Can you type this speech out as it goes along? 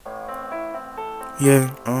Yeah.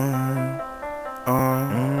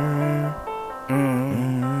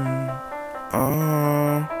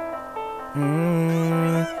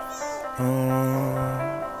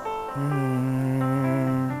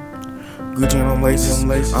 Gucci on them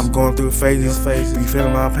laces, I'm going through phases. Be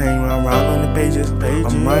feeling my pain when I'm riding on the pages.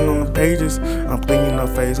 I'm writing on the pages. I'm thinking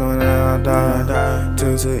of face when I die. To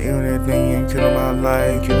the internet thing and killing my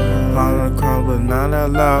life. Lying on the crowd, but not that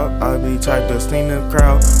loud. I be type to sting the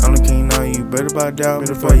crowd. I'm the king now, you better bow down.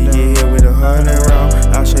 Before you get hit with 100 round.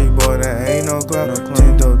 I'll show you, boy, that ain't no clown.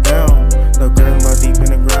 10 toe down. The girl about deep in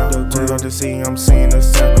the ground. Turn out to see, I'm seeing the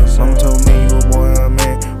sound. Mama told me you a boy, a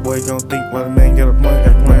man. Boy, you gon' think while the man get a money.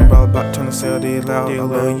 About tryna sell this loud. I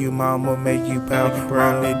love you, mama, make you proud.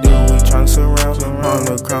 Round they do, we tryna surround. On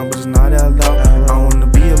the crown, but it's not that loud. I wanna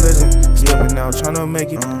be a legend, stepping out, tryna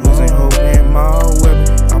make it. Losing hope in my weapon.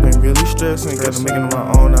 I've been really stressing, gotta make it on my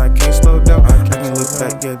own. I can't slow down. I can look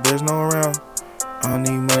back, yeah, there's no around. I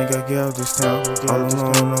need money, gotta get out this town. All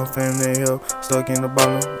alone, no family help. Stuck in the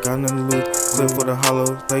bottom, got nothing to lose. Clip for the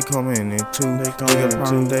hollows, they coming in two. We got a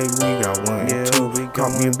problem, we got one and two. Call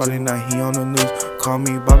me a Bobby, now he on the news. Call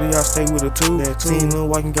me Bobby, I stay with a two. Seen Lil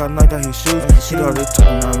White and got knocked out his shoes. He did all that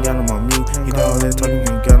talking, now I got him on mute. He did all that talking,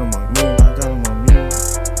 and got him on mute.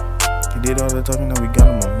 He did all that talking, now we got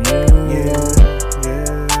him on mute.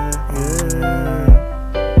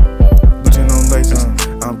 Gucci on laces,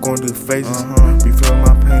 I'm going through phases. Be feeling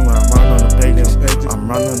my pain when I'm riding on the pages. I'm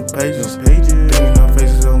riding on the pages. Thinking of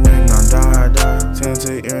faces of when I die. Send to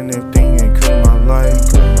the internet thing and killing my life.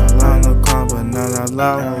 Lying no crime, but not that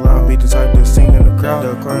loud. I be the type to sing in the crowd.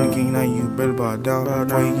 I'm the king now, you better bow down.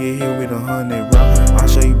 Before you get hit with 100 rounds. I'll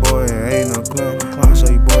show you, boy, it ain't no clown. I'll show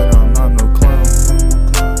you, boy, that I'm not no clown.